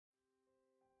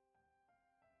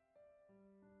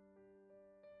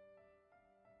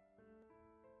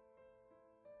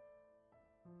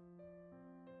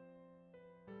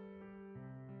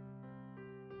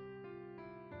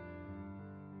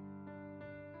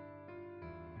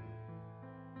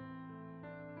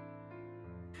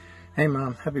Hey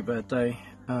Mum, happy birthday.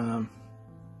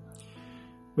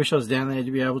 Wish I was down there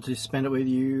to be able to spend it with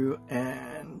you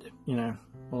and,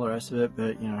 all the rest of it,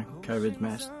 but, COVID's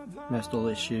messed all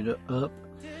this shit up.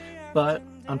 But,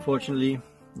 unfortunately,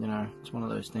 it's one of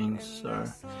those things, so,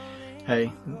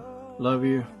 hey, love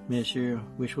you, miss you,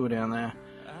 wish we were down there,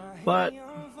 but,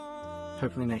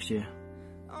 hopefully next year.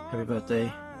 Happy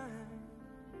birthday.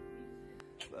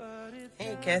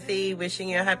 Hey Kathy, wishing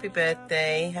you a happy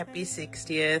birthday, happy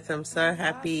 60th. I'm so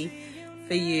happy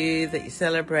for you that you're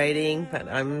celebrating, but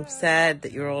I'm sad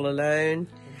that you're all alone.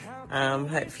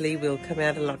 Hopefully we'll come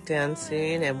out of lockdown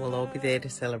soon and we'll all be there to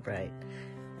celebrate.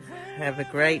 Have a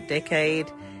great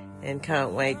decade and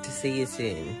can't wait to see you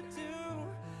soon.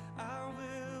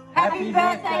 Happy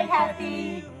birthday,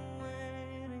 Kathy!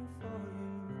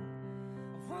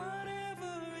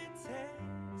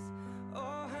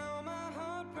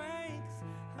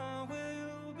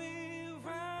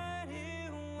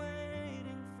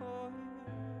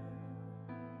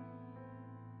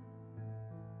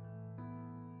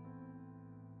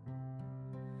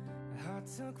 I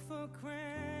took for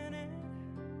granted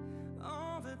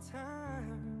all the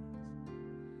times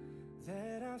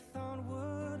that I thought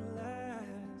would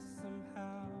last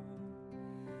somehow.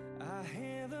 I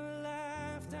hear the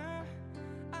laughter,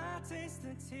 I taste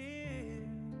the tears,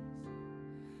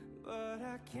 but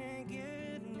I can't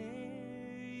get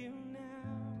near you now.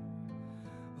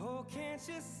 Oh, can't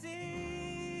you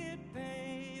see it,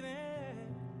 baby?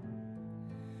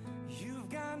 You've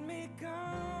got me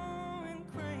going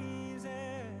crazy.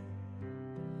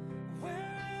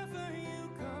 Wherever you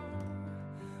go,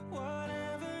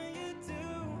 whatever you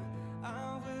do,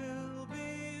 I will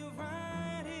be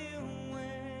right here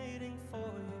waiting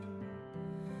for you.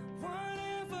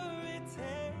 Whatever it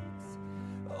takes,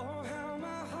 oh how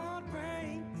my heart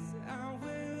breaks, I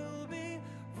will be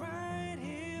right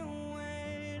here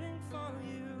waiting for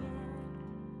you.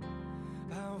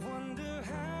 I wonder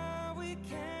how we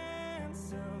can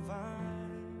survive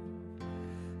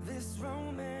this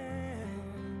romance.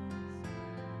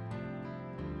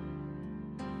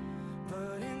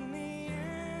 But in the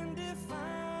end, if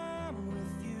I'm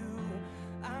with you,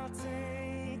 I'll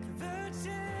take the chance.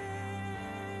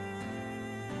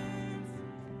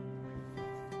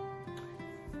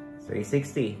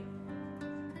 360.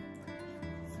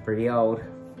 It's pretty old,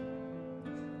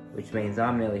 which means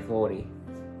I'm nearly 40.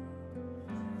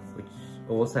 Which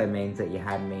also means that you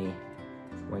had me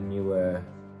when you were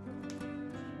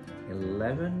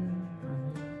 11, I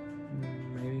think,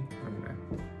 maybe, I don't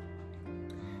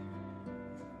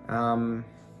know.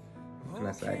 What can I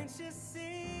say?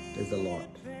 There's a lot.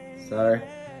 So,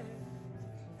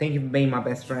 thank you for being my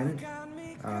best friend.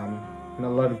 Not a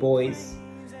lot of boys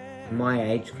my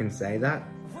age can say that.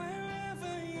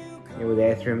 You were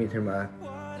there through me through my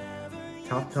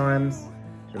tough times,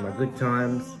 through my good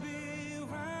times,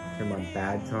 through my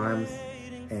bad times,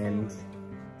 and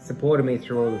supported me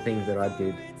through all the things that I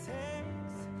did.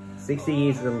 60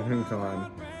 years is a long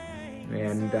time,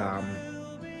 and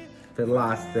for the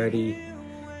last 30,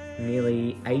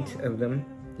 nearly 8 of them,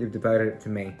 you've devoted it to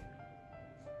me.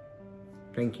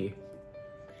 Thank you.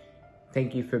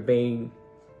 Thank you for being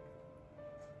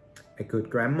a good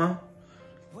grandma,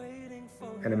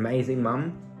 an amazing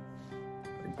mum,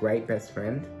 a great best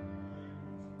friend,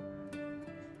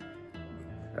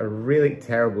 a really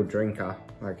terrible drinker.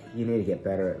 Like, you need to get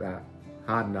better at that.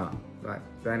 Harden up. Like,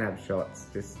 don't have shots.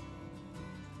 Just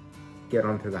get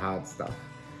onto the hard stuff.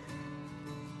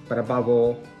 But above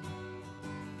all,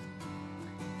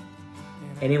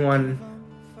 anyone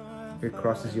who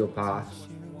crosses your path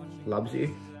loves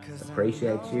you,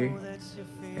 appreciates you,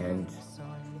 and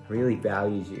really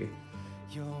values you.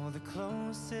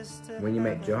 When you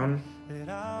met John,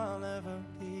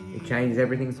 he changed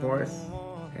everything for us,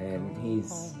 and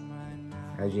he's,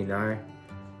 as you know,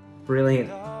 brilliant.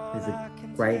 He's a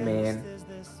great man.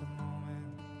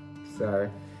 So,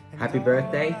 happy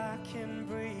birthday.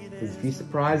 There's a few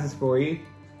surprises for you.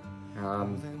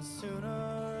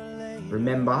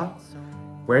 Remember,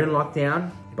 we're in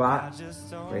lockdown, but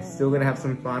we're still gonna have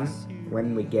some fun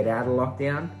when we get out of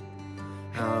lockdown.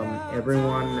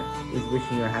 Everyone is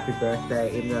wishing you a happy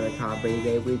birthday, even though they can't be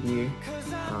there with you.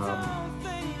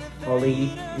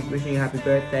 Holly is wishing you a happy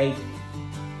birthday.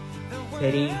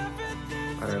 Teddy,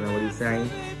 I don't know what he's saying.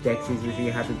 Dex is wishing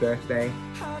you a happy birthday.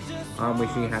 I'm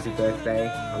wishing you a happy birthday.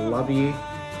 I love you.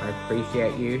 I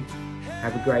appreciate you.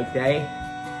 Have a great day.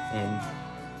 And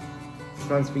this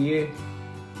one's for you.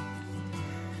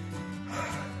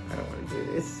 I don't want to do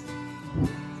this.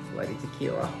 It's bloody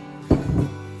tequila.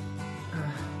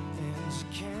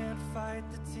 Fight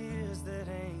the tears that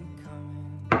ain't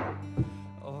coming,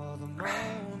 or the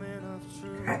moment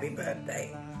happy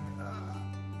birthday.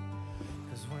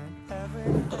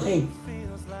 Hey.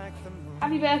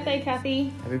 Happy birthday, Kathy.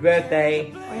 Happy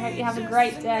birthday. I hope you have a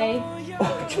great day.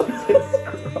 Oh, Jesus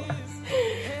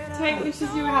Christ. Tate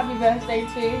wishes you a happy birthday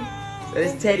too. So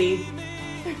there's Teddy.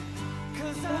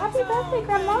 Well, happy birthday,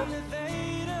 Grandma.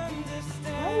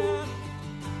 Bye.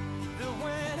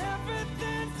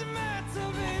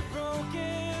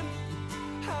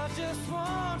 Just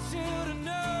want you to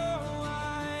know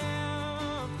I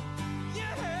am,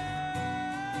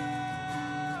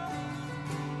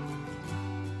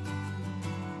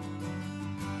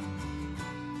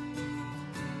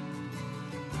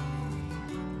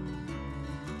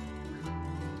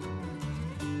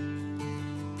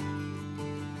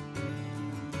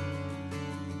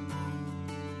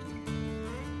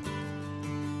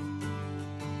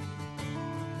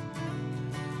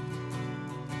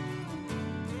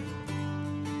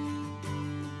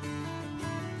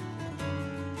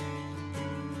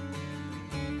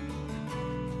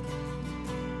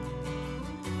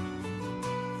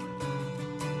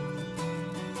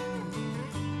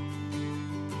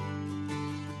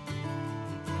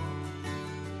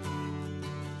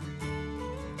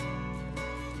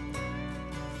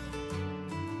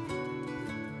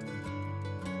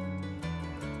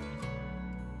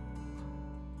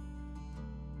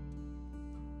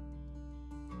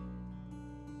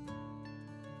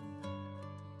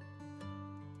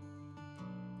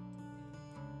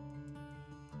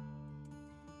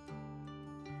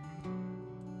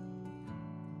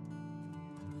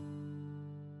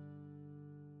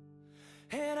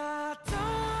 and I don't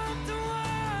want the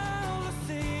world to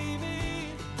see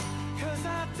me, 'cause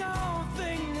I don't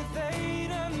think that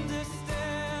they'd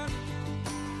understand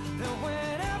that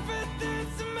when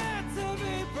everything's meant to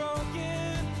be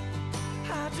broken,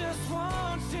 I just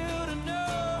want you to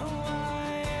know who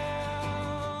I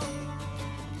am.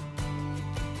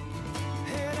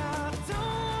 And I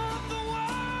don't want the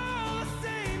world to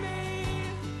see me,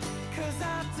 'cause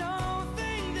I don't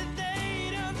think that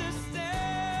they'd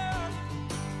understand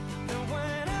that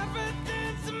when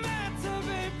everything's meant to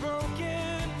be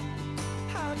broken,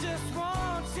 I just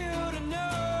want you to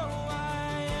know who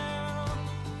I am.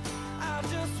 I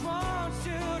just want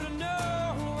you to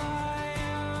know who I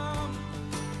am.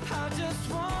 I just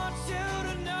want you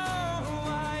to know who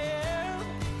I am.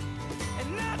 And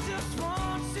I just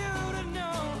want you to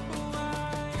know who I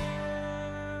am.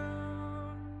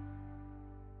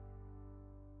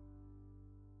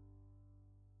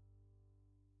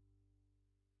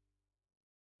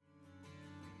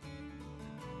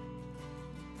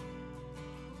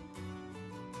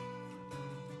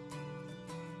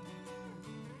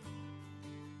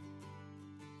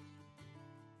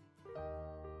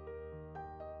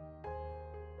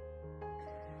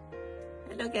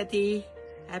 Hello, Kathy.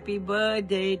 Happy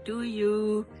birthday to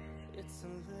you. It's a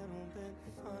little bit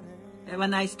funny, Have a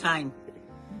nice time.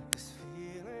 this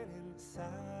feeling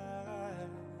inside.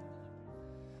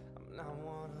 I'm not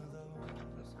one of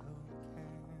those who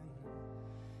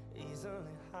can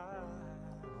easily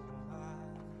hide.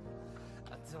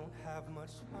 I don't have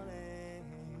much money,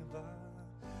 but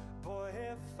boy,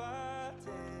 if I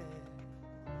did,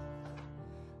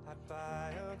 I'd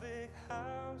buy a big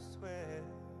house where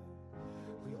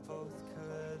we both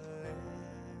could live.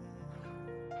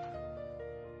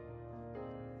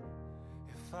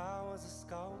 If I was a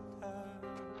sculptor,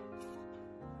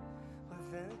 but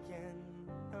then again,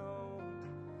 no,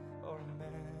 or a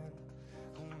man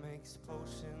who makes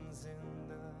potions in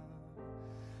the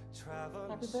travel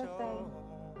Happy show. birthday.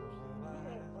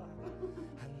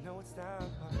 I know it's not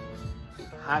much.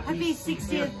 Happy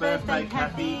 60th birthday,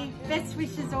 Kathy. Best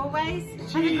wishes always.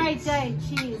 Have a great day.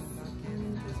 Cheers.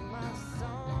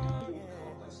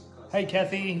 Hey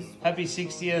Kathy, happy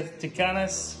 60th to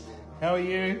Canis. How are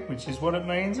you? Which is what it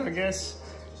means, I guess.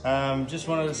 Just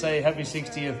wanted to say happy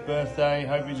 60th birthday.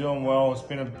 Hope you're doing well. It's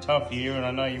been a tough year and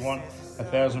I know you want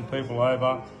 1,000 people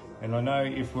over. And I know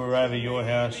if we were over your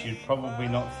house, you'd probably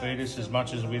not feed us as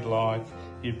much as we'd like.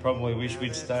 You'd probably wish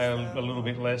we'd stay a little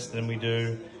bit less than we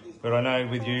do. But I know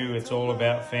with you, it's all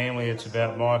about family. It's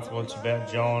about Michael, it's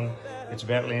about John, it's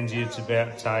about Lindsay, it's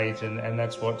about Tate, and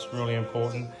that's what's really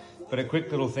important. But a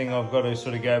quick little thing I've got to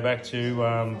sort of go back to,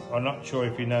 I'm not sure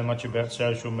if you know much about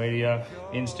social media,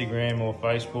 Instagram or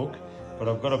Facebook, but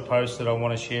I've got a post that I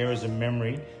want to share as a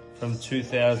memory from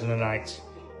 2008,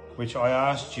 which I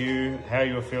asked you how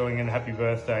you were feeling and happy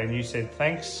birthday, and you said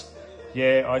thanks.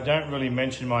 Yeah, I don't really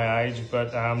mention my age,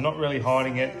 but I'm not really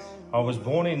hiding it. I was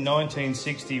born in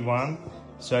 1961,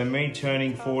 so me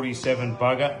turning 47,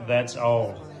 bugger, that's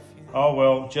old. Oh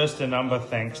well, just a number,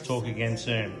 thanks, talk again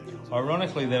soon.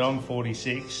 Ironically that I'm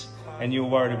 46, and you're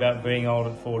worried about being old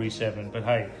at 47. But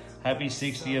hey, happy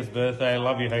 60th birthday.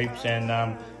 Love you heaps,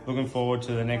 and looking forward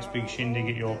to the next big shindig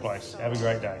at your place. Have a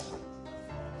great day.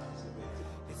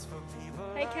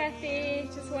 Hey Kathy,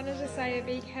 just wanted to say a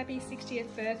big happy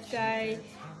 60th birthday.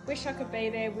 Wish I could be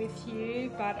there with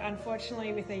you, but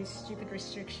unfortunately with these stupid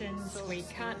restrictions we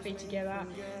can't be together.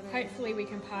 Hopefully we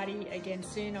can party again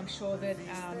soon. I'm sure that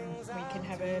we can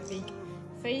have a big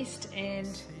feast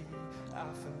and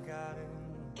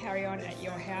carry on at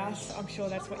your house. I'm sure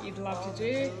that's what you'd love to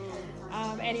do.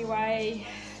 Anyway,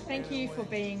 thank you for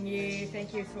being you.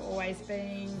 Thank you for always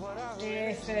being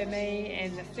there for me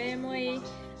and the family.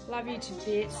 Love you to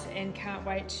bits and can't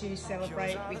wait to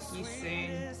celebrate with you soon.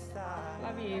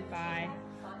 Love you, bye.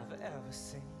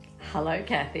 Hello,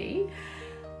 Kathy.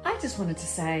 I just wanted to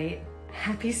say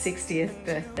happy 60th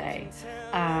birthday.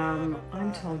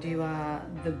 I'm told you are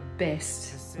the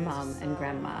best mum and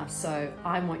grandma, so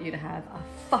I want you to have a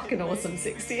fucking awesome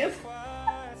 60th.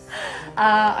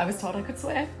 I was told I could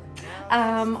swear.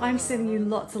 I'm sending you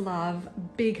lots of love,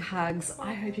 big hugs.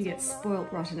 I hope you get spoilt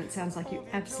rotten. It sounds like you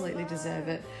absolutely deserve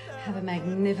it. Have a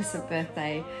magnificent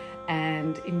birthday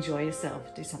and enjoy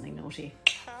yourself. Do something naughty.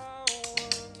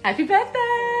 Happy birthday!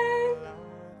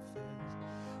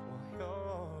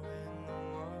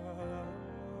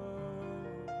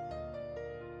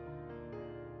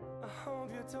 I hope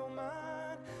you don't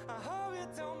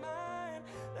mind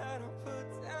that I'm